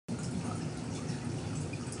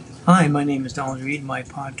Hi, my name is Donald Reed. My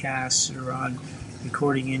podcasts are on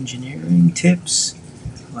recording engineering tips,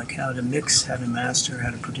 like how to mix, how to master,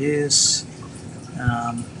 how to produce,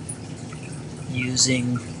 um,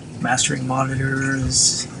 using mastering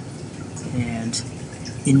monitors, and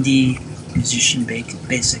indie musician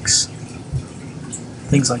basics,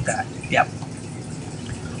 things like that. Yep.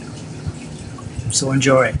 So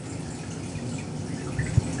enjoy.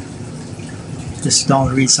 This is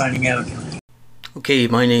Donald Reed signing out. Okay,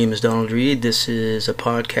 my name is Donald Reed. This is a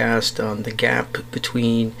podcast on the gap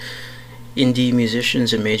between indie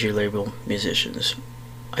musicians and major label musicians.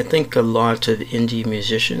 I think a lot of indie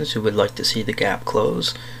musicians who would like to see the gap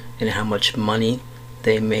close and how much money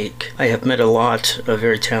they make. I have met a lot of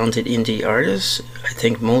very talented indie artists. I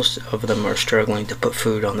think most of them are struggling to put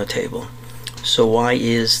food on the table. So why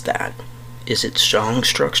is that? Is it song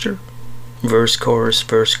structure? Verse, chorus,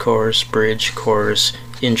 bridge, chorus,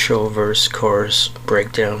 intro, verse, chorus,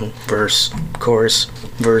 breakdown, verse, chorus,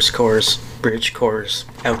 bridge, chorus,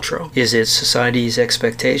 outro. Is it society's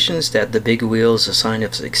expectations that the big wheel is a sign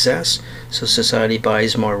of success, so society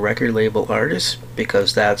buys more record label artists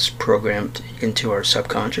because that's programmed into our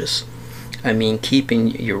subconscious? I mean, keeping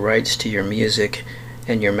your rights to your music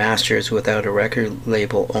and your masters without a record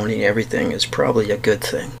label owning everything is probably a good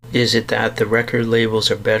thing. Is it that the record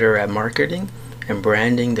labels are better at marketing and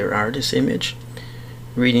branding their artist image?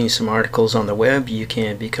 Reading some articles on the web, you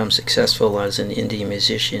can become successful as an indie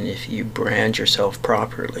musician if you brand yourself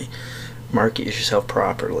properly, market yourself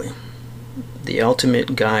properly. The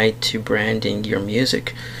ultimate guide to branding your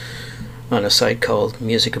music on a site called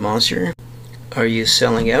Music Monster. Are you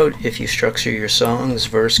selling out if you structure your songs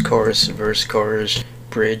verse, chorus,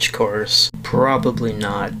 bridge, chorus? Probably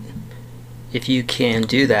not. If you can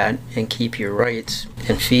do that and keep your rights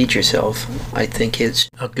and feed yourself, I think it's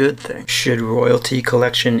a good thing. Should royalty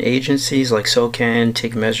collection agencies like SOCAN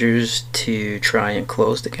take measures to try and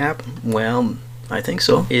close the gap? Well, I think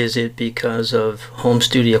so. Is it because of home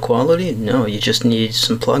studio quality? No, you just need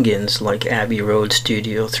some plugins like Abbey Road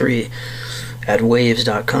Studio 3 at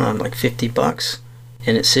waves.com, like $50,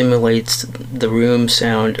 and it simulates the room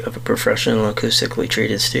sound of a professional acoustically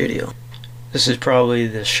treated studio. This is probably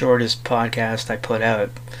the shortest podcast I put out.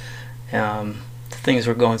 Things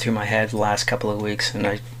were going through my head the last couple of weeks, and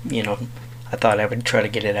I thought I would try to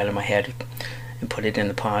get it out of my head and put it in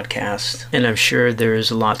the podcast. And I'm sure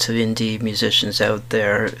there's lots of indie musicians out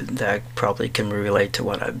there that probably can relate to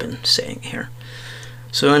what I've been saying here.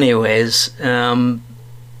 So anyways,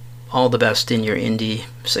 all the best in your indie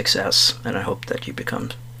success, and I hope that you become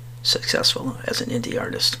successful as an indie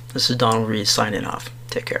artist. This is Donald Reed signing off.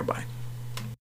 Take care, bye.